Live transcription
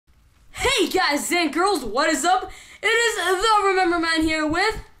Hey guys and girls, what is up? It is the Remember Man here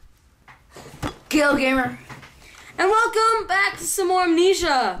with CalebGamer. and welcome back to some more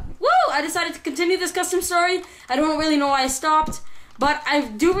Amnesia. Woo! I decided to continue this custom story. I don't really know why I stopped, but I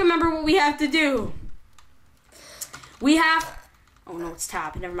do remember what we have to do. We have... Oh no, it's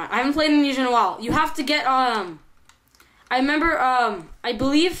tab. Never mind. I haven't played Amnesia in a while. You have to get, I remember, I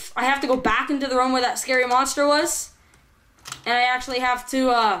believe I have to go back into the room where that scary monster was. And I actually have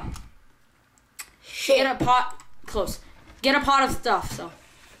to, get a pot... Close. Get a pot of stuff, so...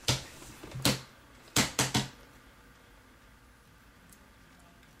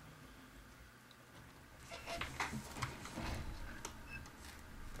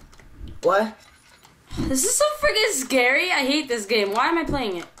 What? This is so freaking scary. I hate this game. Why am I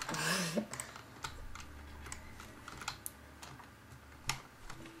playing it?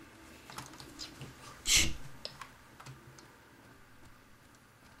 Shh.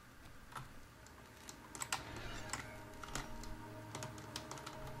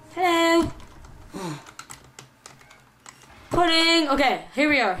 Hello. Pudding. Okay, here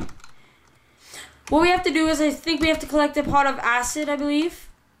we are. What we have to do is, I think we have to collect a pot of acid, I believe.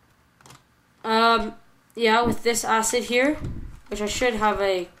 Yeah, with this acid here, which I should have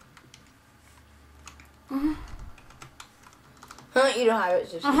a... Huh, you don't have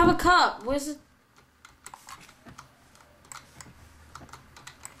it. Just I have a cup. Where's it?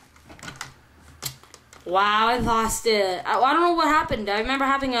 Wow, I lost it. I don't know what happened. I remember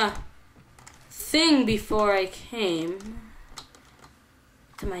having a thing before I came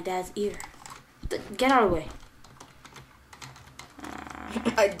to my dad's ear. Get out of the way.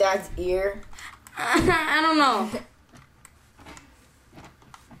 my dad's ear. I don't know.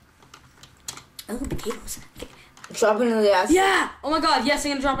 Oh, potatoes. Okay. Drop it into the acid. Yeah! Oh my god, yes,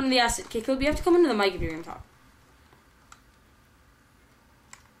 I'm gonna drop it in the acid. Okay, Caleb, you have to come into the mic if you're gonna talk.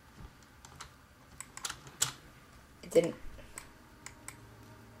 It didn't.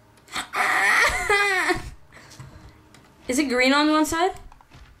 Is it green on one side?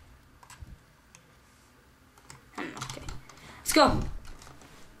 I don't know, okay. Let's go.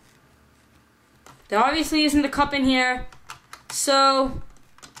 There obviously isn't a cup in here, so...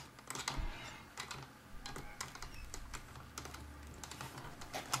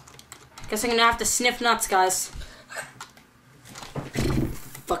 Guess I'm gonna have to sniff nuts, guys.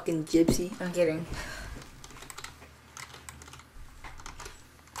 Fucking gypsy. I'm kidding.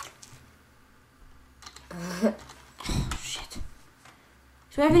 Oh, shit.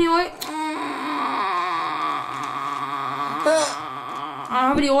 Do I have any oil? I don't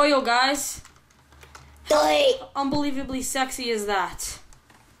have any oil, guys. How unbelievably sexy is that?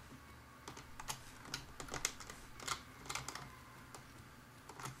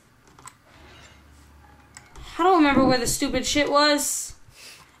 I don't remember where the stupid shit was.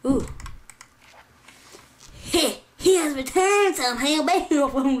 Ooh. He has returned somehow.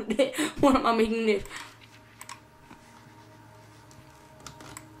 What am I making this?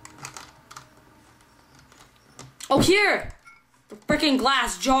 Oh, here! The freaking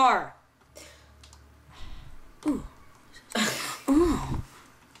glass jar. Ooh. Ooh.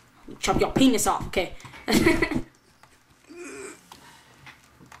 Chop your penis off, okay.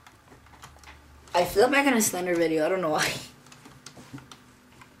 I feel like making a Slender video. I don't know why.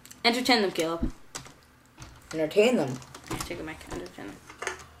 Entertain them, Caleb. Entertain them. Take a mic. Entertain them.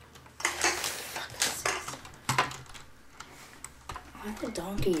 What the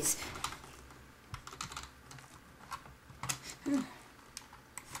donkeys?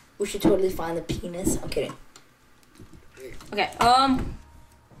 We should totally find the penis. I'm kidding. Okay,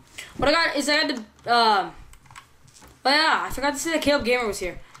 what I got is I got the, oh yeah, I forgot to say that CalebGamer was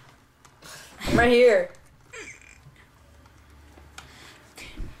here. I'm right here.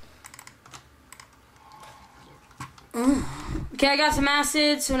 Okay, I got some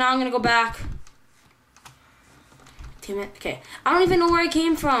acid, so now I'm gonna go back. Damn it, okay. I don't even know where I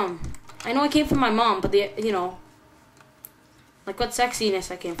came from. I know I came from my mom, but you know, like what sexiness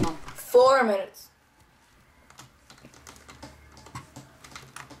I came from. 4 minutes.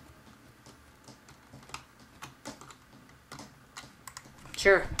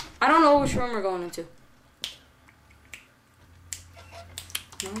 Sure. I don't know which room we're going into.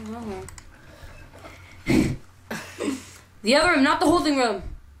 No. The other room, not the holding room.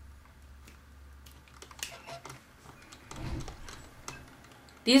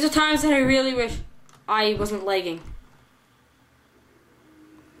 These are times that I really wish I wasn't lagging.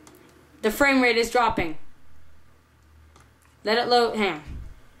 The frame rate is dropping. Let it load. Hang on.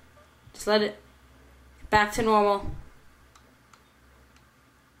 Just let it back to normal.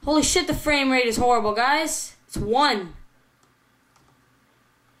 Holy shit, the frame rate is horrible, guys. It's 1.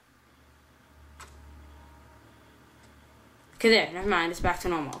 Okay, there. Never mind. It's back to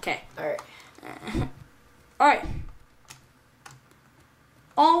normal. Okay. Alright. Alright.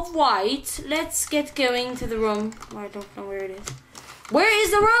 Alright. Let's get going to the room. Oh, I don't know where it is. Where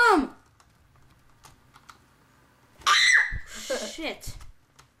is the room? Shit.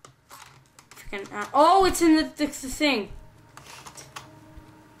 Freaking, oh, it's in the thing.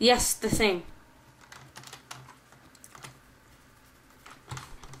 Yes, the thing.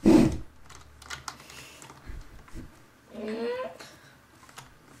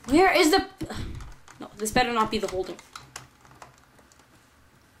 Where is the... No, this better not be the holding.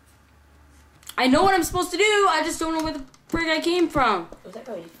 I know what I'm supposed to do. I just don't know where the frig I came from. Was that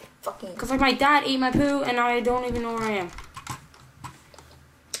probably fucking... Because like my dad ate my poo and I don't even know where I am.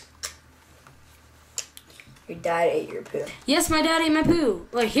 Your dad ate your poo. Yes, my dad ate my poo.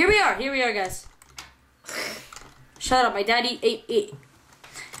 Like, here we are. Here we are, guys. Shut up. My daddy ate.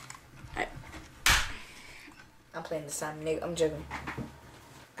 I'm playing this time, nigga. I'm joking.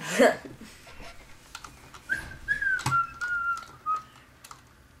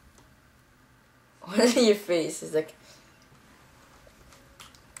 What is your face? It's like...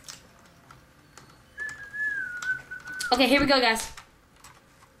 Okay, here we go, guys.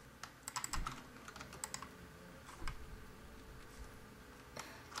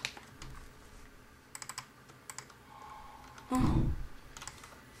 Oh.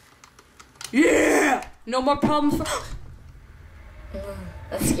 Yeah! No more problems for...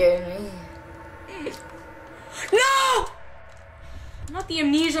 That scared me. No! Not the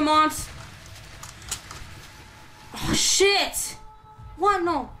amnesia monster. Oh, shit! What?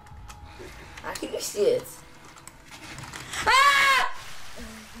 No. How can you see it? Ah!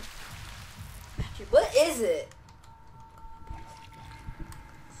 What is it?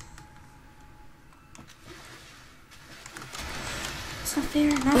 It's not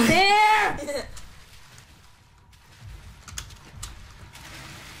fair. Not fair!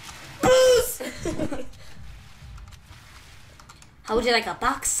 How would you like a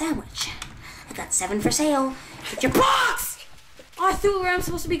box sandwich? I got 7 for sale. Get your box! Oh, I threw it where I'm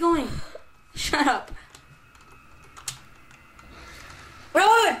supposed to be going. Shut up.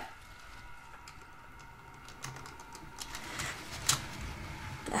 Run!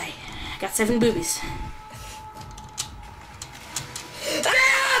 I got 7 boobies.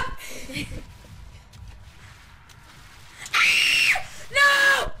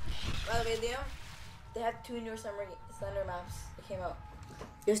 No! By the way, Liam, they have 2 new Slender maps that came out.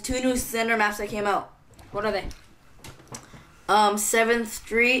 There's 2 new Slender maps that came out. What are they? 7th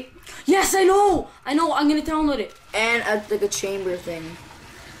Street. Yes, I know. I'm gonna download it. And like a chamber thing.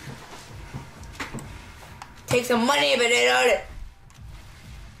 Take some money, but they own it.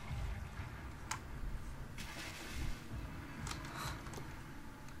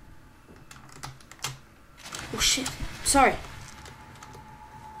 Oh shit. Sorry.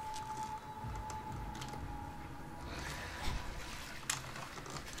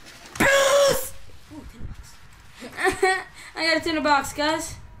 I got it in a box,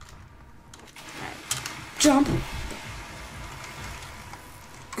 guys. Right. Jump.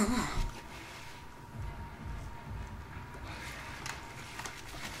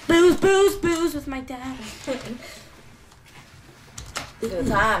 Booze, booze, booze with my dad. Good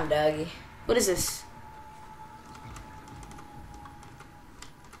time, doggy. What is this?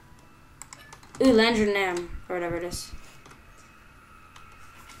 Ooh, Lantern Nam, or whatever it is.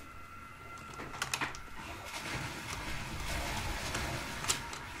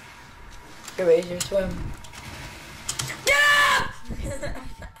 Erase your swim. Yeah!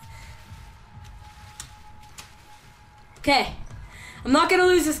 Okay. I'm not gonna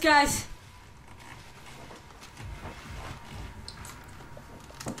lose this, guys.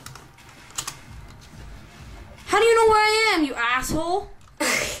 How do you know where I am, you asshole?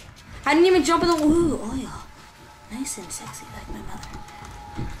 I didn't even jump in the... Ooh, oil. Nice and sexy like my mother.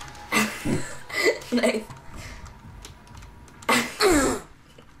 Nice.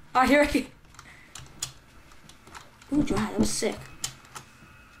 Oh, here I go. Ooh, dry. That was sick.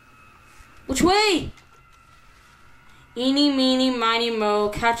 Which way? Eeny, meeny, miny, mo.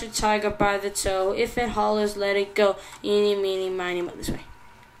 Catch a tiger by the toe. If it hollers, let it go. Eeny, meeny, miny, mo. This way.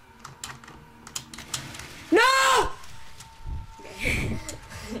 No!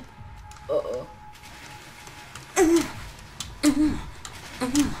 Uh-oh.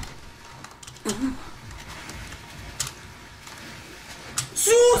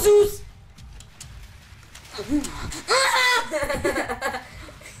 Zeus!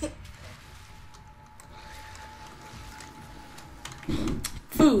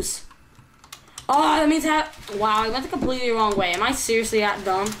 Foos. Oh, that means that. Wow, I went the completely wrong way. Am I seriously that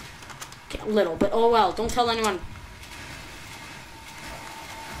dumb? Okay, a little, but oh well. Don't tell anyone.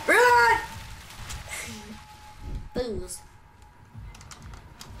 booze.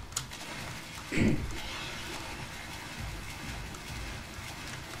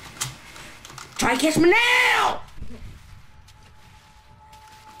 Try to catch me now!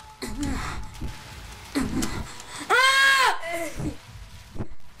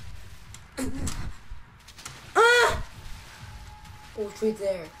 Oh, it's right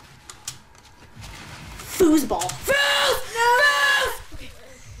there. Foosball. Foos! No! Foos!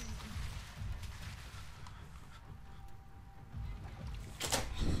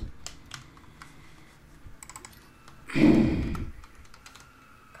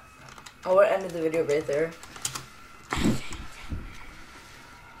 Oh, we're ending the video right there. Okay.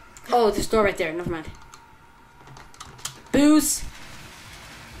 Oh, there's a door right there. Never mind. Booze.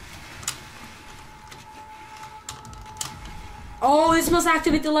 Oh, this must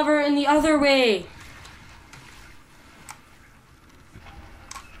activate the lever in the other way.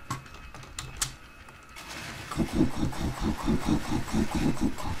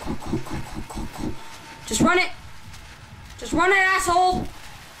 Just run it. Just run it, asshole.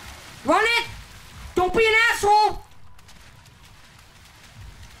 Run it. Don't be an asshole.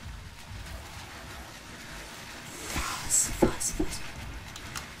 Fuzz.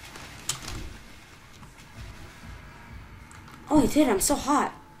 Oh, he did. I'm so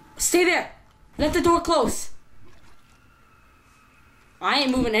hot. Stay there. Let the door close. I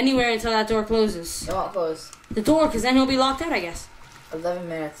ain't moving anywhere until that door closes. It won't close. The door, because then he'll be locked out, I guess. 11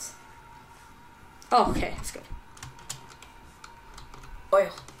 minutes. Oh, okay. That's good. Oil.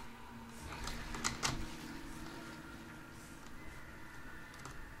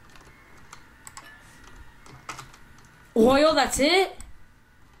 Oil, that's it?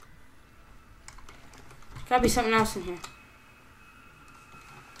 Gotta be something else in here.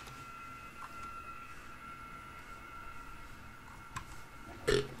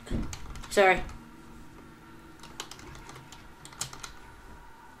 Sorry.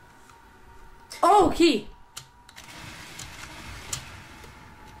 Oh, key.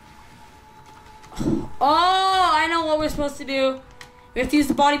 Oh, I know what we're supposed to do. We have to use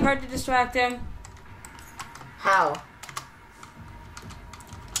the body part to distract him. How?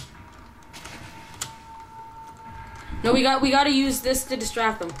 No, we got to use this to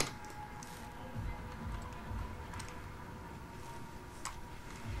distract them.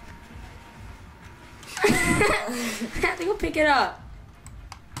 I think we'll pick it up.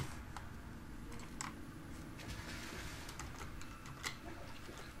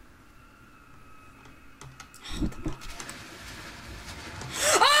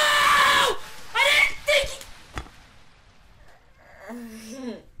 Oh! I didn't think.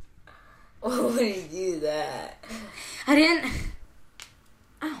 Why would you do that? I didn't.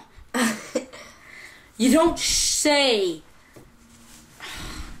 Ow. You don't say.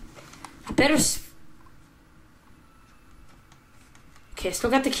 I better. Okay, I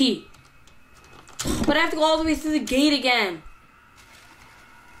still got the key. But I have to go all the way through the gate again.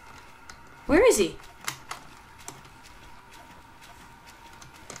 Where is he?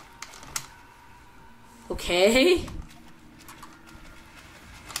 Okay.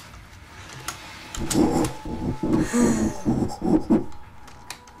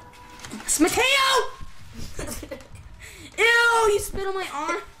 It's Mateo! Ew, you spit on my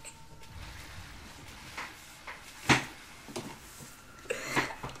arm.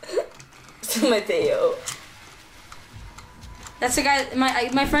 Mateo. That's the guy.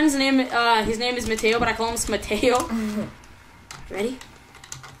 My friend's name. His name is Mateo, but I call him Mateo. Ready?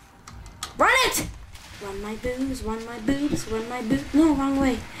 Run it! Run my boobs, run my boobs, run my boobs. No, wrong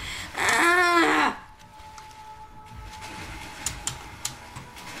way. Ah!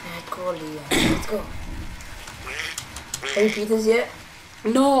 Let's go. Have you beat this yet?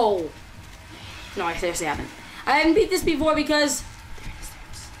 No. No, I seriously haven't. I haven't beat this before because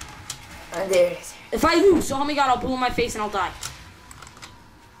There it is. if I lose, so help me God, I'll blow my face and I'll die.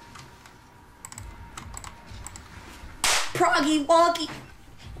 Proggy woggy.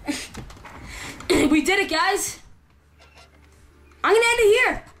 We did it, guys. I'm gonna end it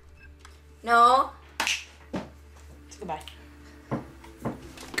here. No. Goodbye.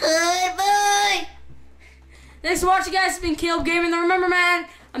 Goodbye. Thanks for watching, guys. It's been CalebGamer. And remember, man,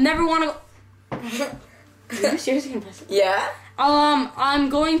 I'm never want to go. Are you seriously gonna press it? Yeah. I'm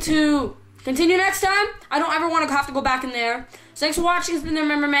going to continue next time. I don't ever want to have to go back in there. So thanks for watching. It's been the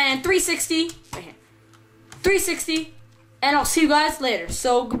Remember Man 360. Right here. 360. And I'll see you guys later.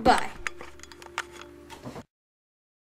 So goodbye.